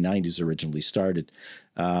 1990s originally started.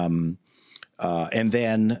 And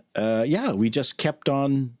then we just kept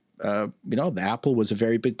on, the Apple was a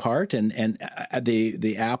very big part, and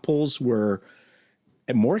the Apples were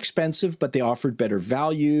more expensive, but they offered better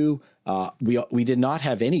value. We did not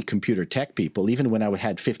have any computer tech people. Even when I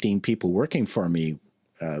had 15 people working for me,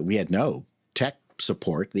 we had no tech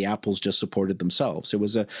support. The Apples just supported themselves. It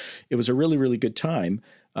was a really, really good time.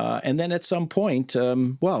 And then at some point,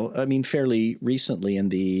 fairly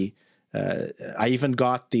recently I even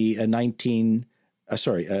got the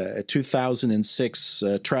 2006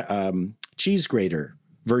 cheese grater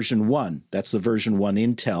version 1. That's the version 1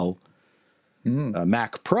 Intel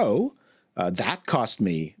Mac Pro. That cost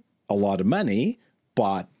me a lot of money,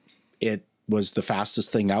 but it was the fastest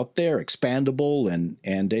thing out there, expandable, and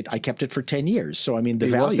I kept it for 10 years. So I mean, the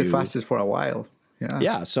value was the fastest for a while. Yeah.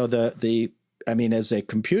 Yeah. So as a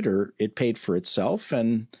computer, it paid for itself,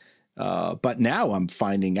 and but now I'm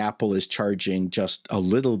finding Apple is charging just a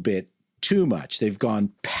little bit too much. They've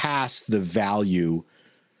gone past the value,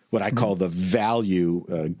 what I call the value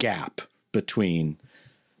gap between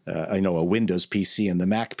a Windows PC and the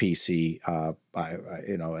Mac PC.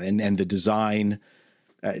 And the design.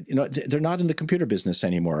 They're not in the computer business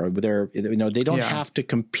anymore. They don't have to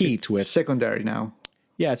compete with secondary now.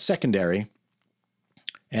 Yeah, it's secondary.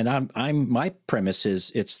 And my premise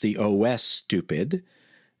is it's the OS stupid.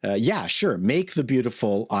 Sure, make the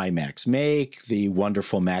beautiful iMacs, make the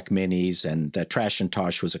wonderful Mac Minis, and that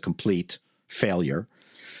Trashintosh was a complete failure.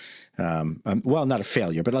 Not a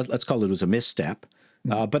failure, but let's call it was a misstep.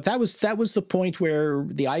 But that was the point where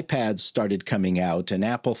the iPads started coming out, and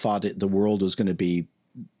Apple thought the world was going to be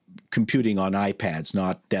computing on iPads,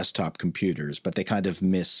 not desktop computers. But they kind of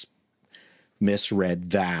misread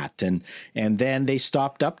that, and then they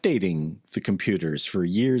stopped updating the computers for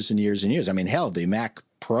years and years and years. I mean, hell, the Mac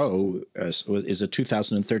Pro is a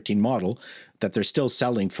 2013 model that they're still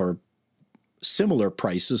selling for similar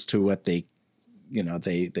prices to what they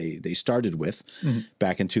they started with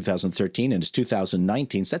back in 2013, and it's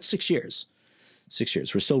 2019. So that's 6 years. 6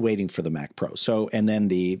 years. We're still waiting for the Mac Pro. So, and then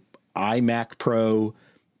the iMac Pro,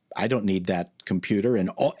 I don't need that computer. And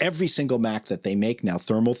every single Mac that they make now,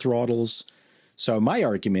 thermal throttles. So my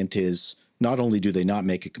argument is, not only do they not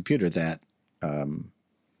make a computer that,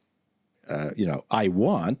 I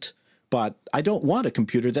want, but I don't want a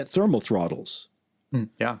computer that thermal throttles.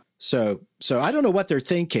 Yeah. So I don't know what they're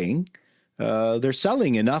thinking. They're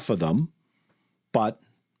selling enough of them, but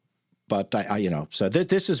so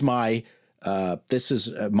this is my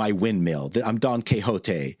windmill. I'm Don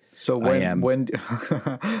Quixote. So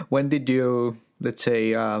when did you, let's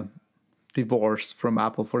say, divorce from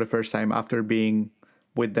Apple for the first time after being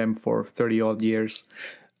with them for 30 odd years?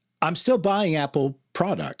 I'm still buying Apple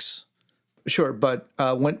products. Sure, but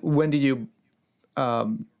when did you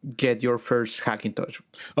get your first Hackintosh?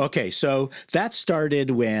 Okay, so that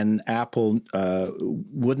started when Apple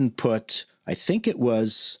wouldn't put, I think it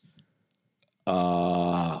was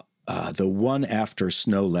the one after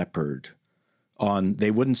Snow Leopard on.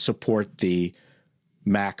 They wouldn't support the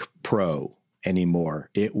Mac Pro anymore.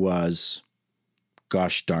 It was,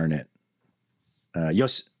 gosh darn it,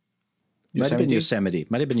 might have been Yosemite.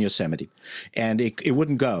 And it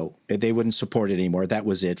wouldn't go. They wouldn't support it anymore. That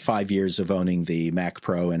was it. 5 years of owning the Mac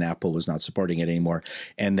Pro, and Apple was not supporting it anymore.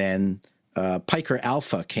 And then Piker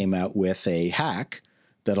Alpha came out with a hack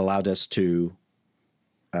that allowed us to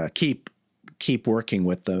keep working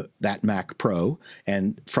with that Mac Pro.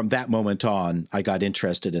 And from that moment on, I got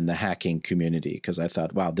interested in the hacking community because I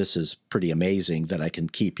thought, wow, this is pretty amazing that I can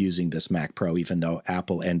keep using this Mac Pro even though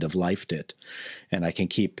Apple end-of-lifed it. And I can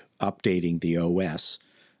keep updating the OS.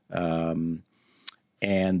 And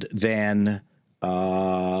then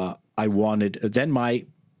then my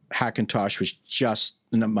Hackintosh was just,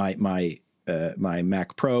 my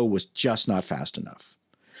Mac Pro was just not fast enough.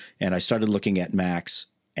 And I started looking at Macs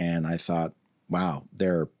and I thought, wow,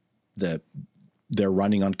 they're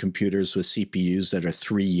running on computers with CPUs that are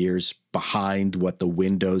 3 years behind what the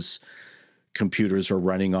Windows computers are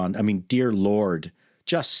running on. I mean, dear Lord,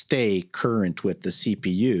 just stay current with the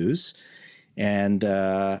CPUs. And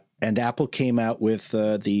Apple came out with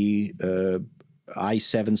the i7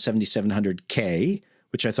 7700K,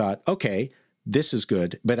 which I thought, okay, this is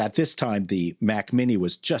good. But at this time, the Mac Mini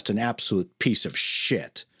was just an absolute piece of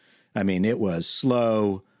shit. I mean, it was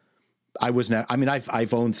slow.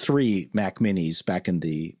 I've owned 3 Mac Minis back in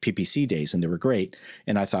the PPC days, and they were great.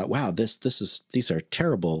 And I thought, wow, these are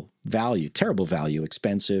terrible value,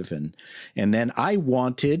 expensive. And then I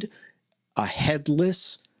wanted a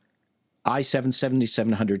headless i7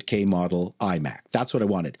 7700K model iMac. That's what I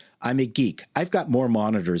wanted. I'm a geek. I've got more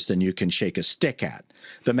monitors than you can shake a stick at.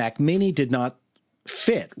 The Mac Mini did not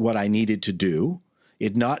fit what I needed to do.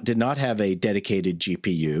 It did not have a dedicated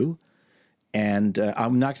GPU. And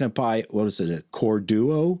I'm not going to buy, a Core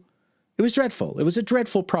Duo? It was dreadful. It was a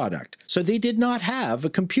dreadful product. So they did not have a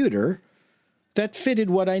computer that fitted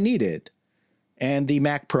what I needed. And the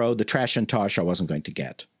Mac Pro, the Trashintosh, I wasn't going to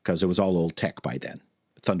get because it was all old tech by then.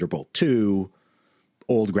 Thunderbolt 2,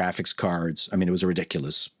 old graphics cards. I mean, it was a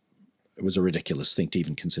ridiculous thing to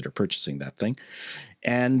even consider purchasing that thing.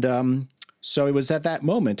 And so it was at that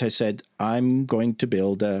moment I said, I'm going to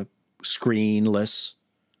build a screenless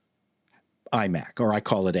iMac, or I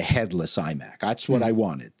call it a headless iMac. That's what I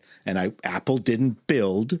wanted. And Apple didn't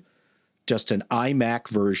build just an iMac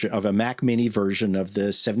version of a Mac Mini version of the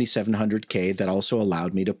 7700K that also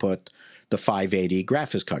allowed me to put the 580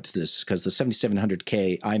 graphics card to this, because the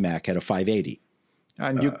 7700K iMac had a 580.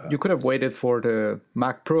 And you could have waited for the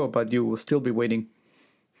Mac Pro, but you will still be waiting.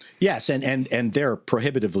 Yes, and they're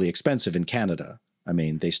prohibitively expensive in Canada. I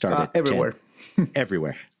mean, they start at everywhere.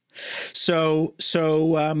 Everywhere. So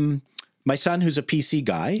my son, who's a PC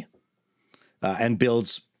guy and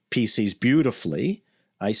builds PCs beautifully,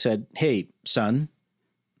 I said, hey, son,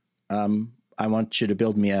 I want you to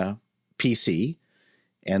build me a PC,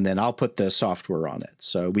 and then I'll put the software on it.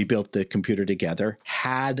 So we built the computer together,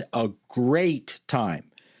 had a great time.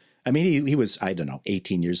 I mean, he was,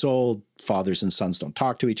 18 years old. Fathers and sons don't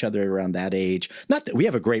talk to each other around that age. Not that we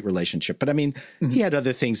have a great relationship, but I mean, he had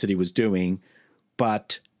other things that he was doing.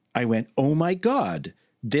 But I went, oh my God,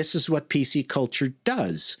 this is what PC culture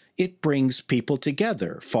does. It brings people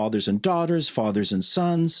together, fathers and daughters, fathers and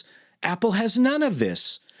sons. Apple has none of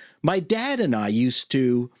this. My dad and I used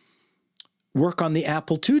to work on the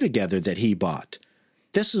Apple II together that he bought.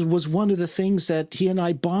 This was one of the things that he and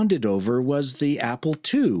I bonded over, was the Apple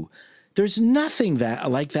II. There's nothing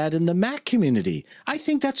like that in the Mac community. I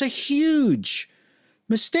think that's a huge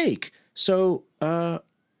mistake. So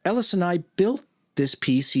Ellis and I built this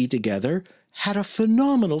PC together, had a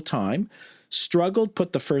phenomenal time, struggled,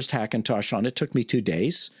 put the first Hackintosh on. It took me 2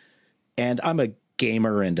 days. And I'm a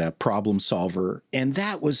gamer and a problem solver. And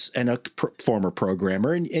that was a former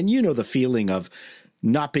programmer. And you know the feeling of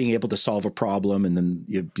not being able to solve a problem. And then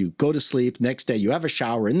you go to sleep. Next day, you have a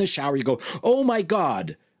shower. In the shower, you go, oh, my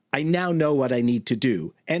God, I now know what I need to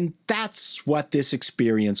do. And that's what this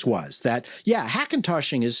experience was. That, yeah,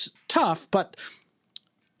 Hackintoshing is tough, but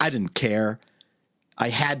I didn't care. I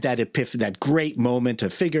had that epiphany, that great moment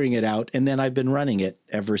of figuring it out, and then I've been running it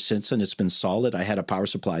ever since, and it's been solid. I had a power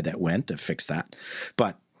supply that went to fix that.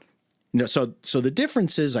 But so the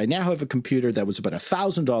difference is I now have a computer that was about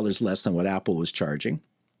 $1,000 less than what Apple was charging.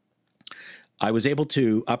 I was able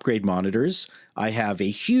to upgrade monitors. I have a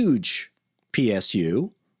huge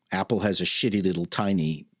PSU. Apple has a shitty little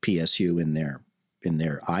tiny PSU in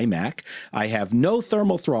their iMac. I have no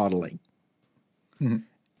thermal throttling. Mm-hmm.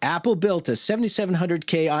 Apple built a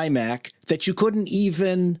 7700K iMac that you couldn't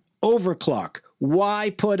even overclock. Why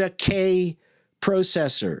put a K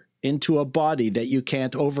processor into a body that you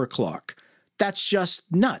can't overclock? That's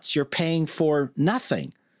just nuts. You're paying for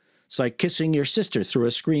nothing. It's like kissing your sister through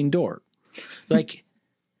a screen door. Like,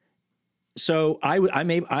 so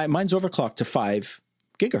mine's overclocked to 5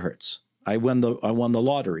 gigahertz. I won the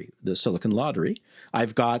lottery, the Silicon Lottery.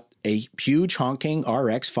 I've got a huge honking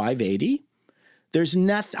RX 580. There's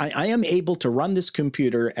nothing. I am able to run this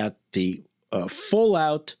computer at the full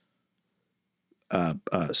out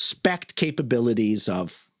spec capabilities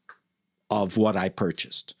of what I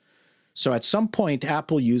purchased. So at some point,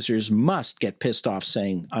 Apple users must get pissed off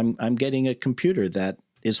saying, I'm getting a computer that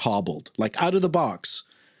is hobbled, like out of the box,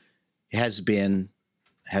 has been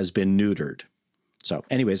neutered. So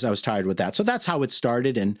anyways, I was tired with that. So that's how it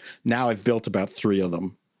started. And now I've built about 3 of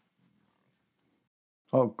them.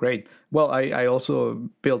 Oh, great. Well, I also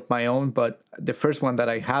built my own, but the first one that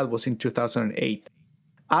I had was in 2008.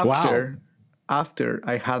 After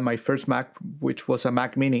I had my first Mac, which was a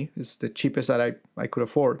Mac Mini. It's the cheapest that I could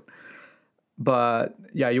afford. But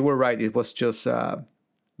yeah, you were right. It was just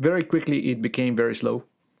very quickly it became very slow.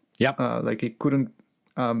 Yep. Like it couldn't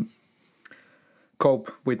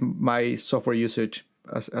cope with my software usage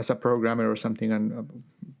as a programmer or something. And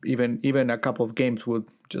even a couple of games would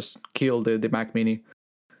just kill the Mac Mini.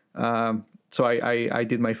 So I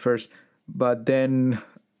did my first, but then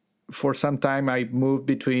for some time I moved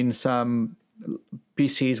between some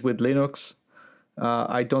PCs with Linux.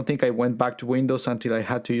 I don't think I went back to Windows until I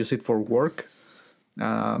had to use it for work.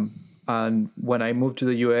 And when I moved to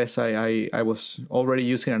the US, I was already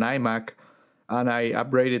using an iMac, and I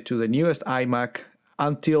upgraded to the newest iMac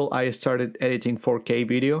until I started editing 4K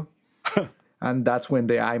video. And that's when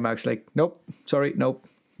the iMac's like, nope, sorry, nope,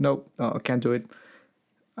 I can't do it.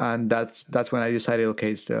 And that's when I decided,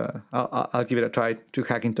 okay, I'll give it a try to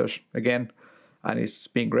Hackintosh again, and it's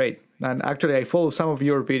been great. And actually, I followed some of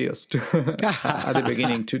your videos at the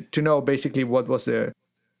beginning to know basically what was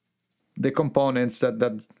the components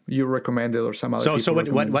that you recommended or some other. So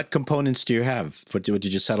what components do you have? What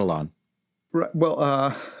did you settle on? Right,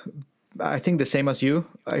 well, I think the same as you,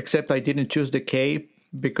 except I didn't choose the K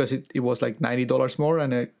because it was like $90 more,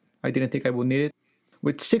 and I didn't think I would need it.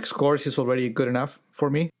 With 6 cores is already good enough for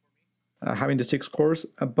me, having the 6 cores.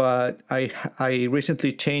 But I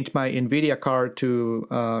recently changed my NVIDIA card to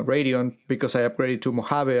Radeon because I upgraded to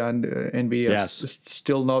Mojave, and NVIDIA is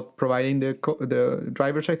still not providing the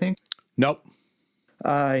drivers, I think. Nope.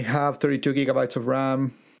 I have 32 gigabytes of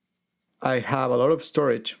RAM. I have a lot of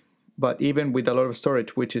storage, but even with a lot of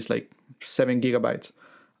storage, which is like 7 gigabytes,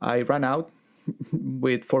 I ran out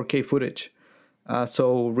with 4K footage.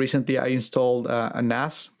 So recently I installed a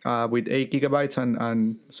NAS with 8 gigabytes,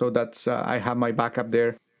 and so that's I have my backup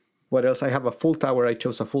there. What else? I have a full tower. I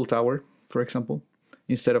chose a full tower, for example,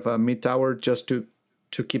 instead of a mid tower, just to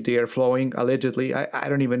keep the air flowing, allegedly. I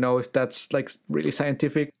don't even know if that's like really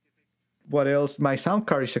scientific. What else? My sound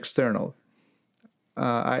card is external.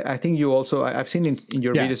 I think you also, I've seen in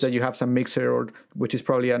your videos that you have some mixer, which is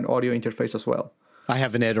probably an audio interface as well. I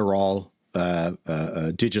have an Edirol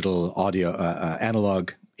digital audio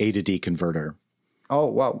analog A to D converter. Oh,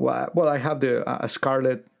 wow. Well, I have the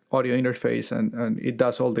Scarlett audio interface, and it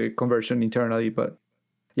does all the conversion internally. But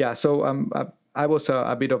yeah, so I was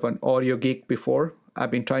a bit of an audio geek before.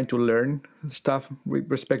 I've been trying to learn stuff with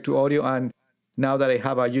respect to audio, and now that I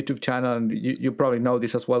have a YouTube channel, and you probably know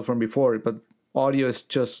this as well from before, but audio is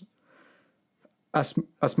just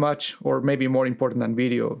as much or maybe more important than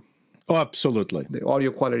video. Oh, absolutely. The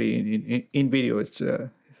audio quality in video is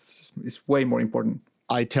way more important.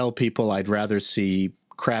 I tell people I'd rather see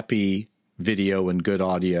crappy video and good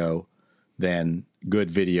audio than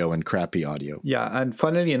good video and crappy audio. Yeah, and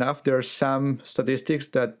funnily enough, there are some statistics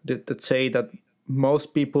that say that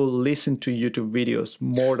most people listen to YouTube videos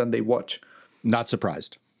more than they watch. Not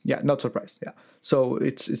surprised. Yeah, not surprised. Yeah, so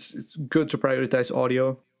it's good to prioritize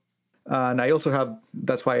audio, and I also have,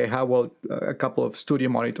 that's why I have a couple of studio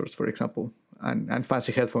monitors, for example, and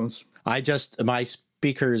fancy headphones. My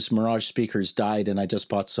Mirage speakers died, and I just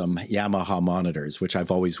bought some Yamaha monitors, which I've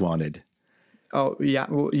always wanted. Oh yeah,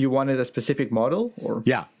 you wanted a specific model, or?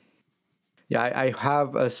 Yeah. Yeah, I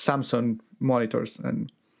have a Samsung monitors,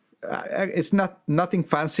 and it's nothing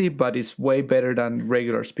fancy, but it's way better than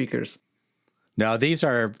regular speakers. Now these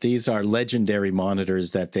are legendary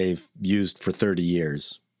monitors that they've used for 30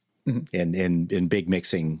 years in big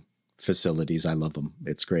mixing facilities. I love them.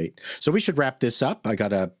 It's great. So we should wrap this up. I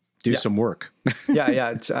gotta do some work.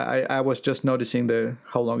 yeah. I was just noticing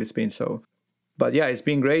how long it's been. So, but yeah, it's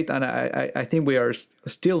been great, and I think we are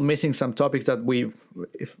still missing some topics that we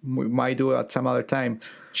might do at some other time.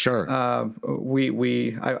 Sure. I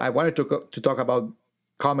wanted to talk about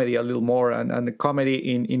comedy a little more, and the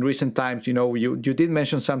comedy in recent times. You did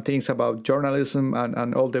mention some things about journalism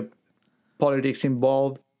and all the politics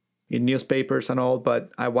involved in newspapers and all,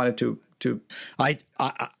 but I wanted to.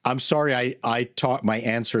 I'm sorry. I taught my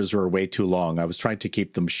answers were way too long. I was trying to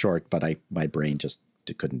keep them short, but my brain just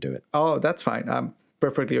couldn't do it. Oh, that's fine. I'm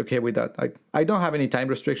perfectly okay with that. I don't have any time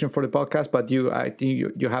restriction for the podcast, but I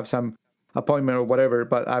think you have some appointment or whatever.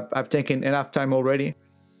 But I've taken enough time already.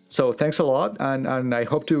 So thanks a lot, and I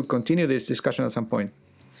hope to continue this discussion at some point.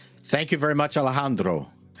 Thank you very much,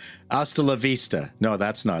 Alejandro. Hasta la vista. No,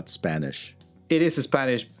 that's not Spanish. It is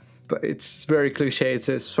Spanish, but it's very cliche. It's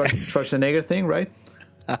a Schwarzenegger thing, right?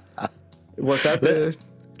 Was that the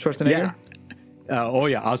Schwarzenegger?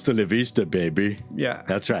 Yeah. Hasta la vista, baby. Yeah.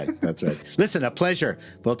 That's right. Listen, a pleasure.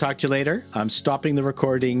 We'll talk to you later. I'm stopping the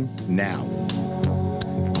recording now.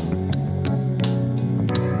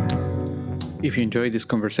 If you enjoyed this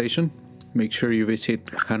conversation, make sure you visit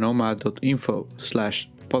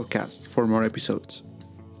janoma.info/podcast for more episodes.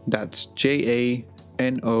 That's JANOMA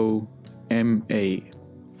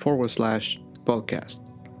 /podcast.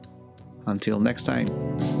 Until next time.